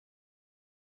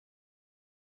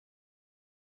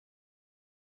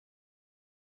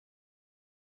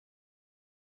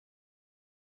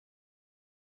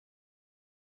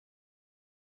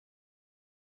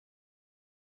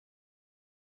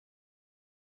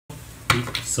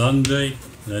It's Sunday.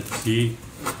 Let's see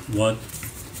what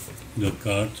the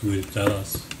cards will tell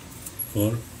us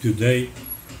for today.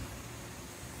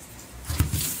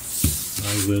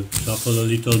 I will shuffle a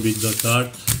little bit the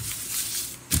cards.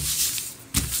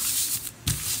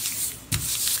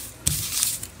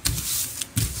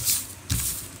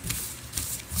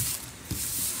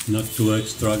 Not to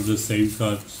extract the same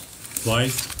cards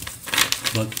twice,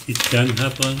 but it can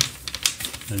happen.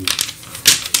 And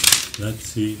let's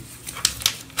see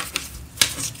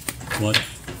what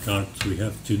cards we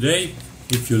have today.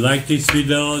 If you like these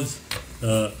videos,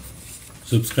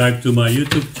 subscribe to my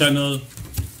YouTube channel,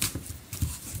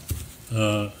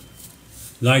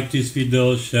 like these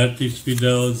videos, share these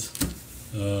videos,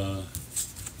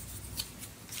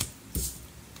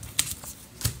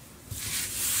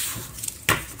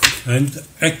 and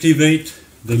activate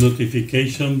the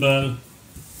notification bell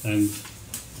and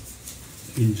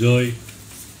enjoy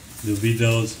the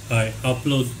videos I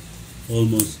upload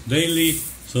almost daily.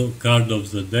 So, card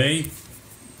of the day: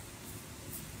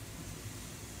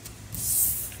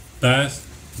 past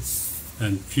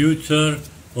and future,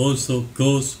 also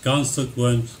cause,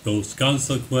 consequence, cause,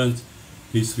 consequence.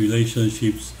 These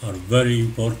relationships are very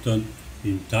important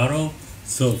in tarot.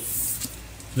 So,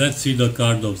 let's see the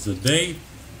card of the day.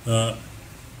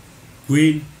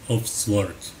 Queen of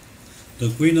Swords. The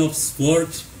Queen of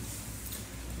Swords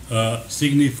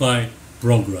signify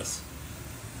progress.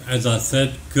 As I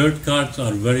said, card cards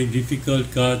are very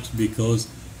difficult cards because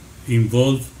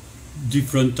involve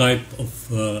different type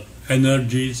of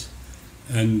energies,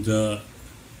 and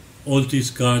all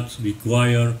these cards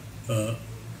require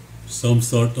some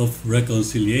sort of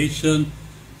reconciliation.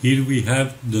 Here we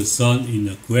have the Sun in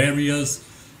Aquarius,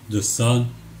 the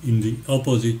Sun in the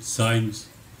opposite sign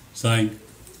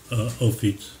of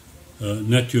its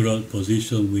natural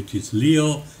position, which is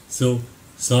Leo. So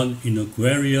Sun in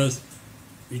Aquarius,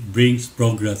 it brings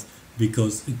progress,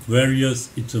 because Aquarius,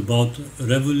 it's about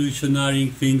revolutionary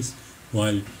things,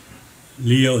 while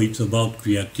Leo, it's about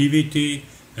creativity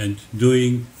and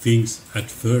doing things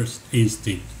at first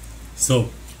instinct. So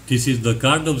this is the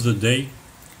card of the day,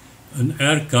 an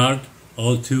air card.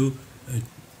 Also,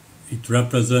 it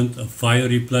represents a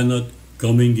fiery planet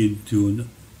coming into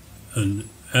an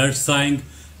air sign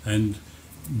and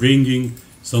bringing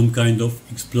some kind of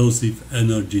explosive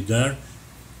energy there,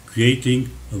 creating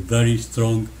a very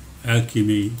strong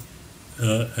alchemy,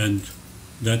 and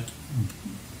that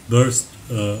bursts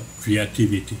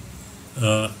creativity.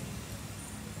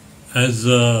 As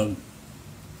a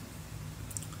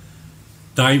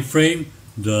time frame,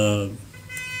 the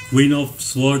Queen of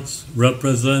Swords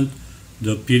represents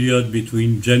the period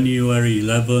between January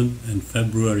 11 and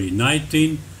February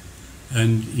 19,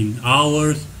 and in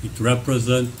hours it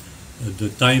represents the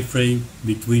time frame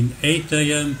between 8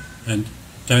 a.m. and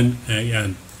 10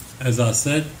 a.m. As I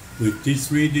said, with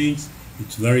these readings,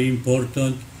 it's very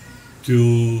important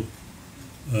to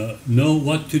know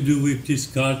what to do with these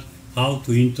cards, how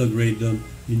to integrate them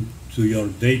into your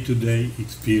day-to-day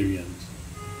experience.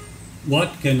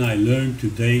 What can I learn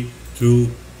today through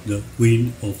the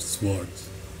Queen of Swords?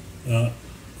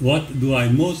 What do I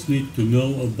most need to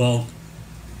know about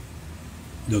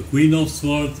the Queen of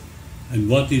Swords, and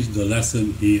what is the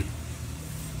lesson here?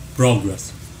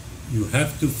 Progress. You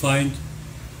have to find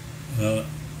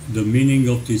the meaning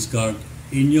of this card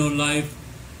in your life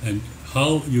and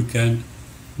how you can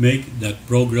make that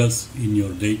progress in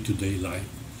your day-to-day life.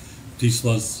 This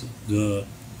was the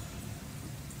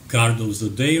card of the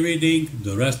day reading.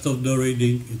 The rest of the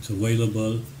reading, it's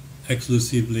available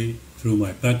exclusively through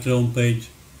my Patreon page.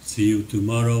 See you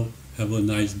tomorrow. Have a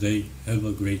nice day. Have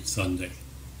a great Sunday.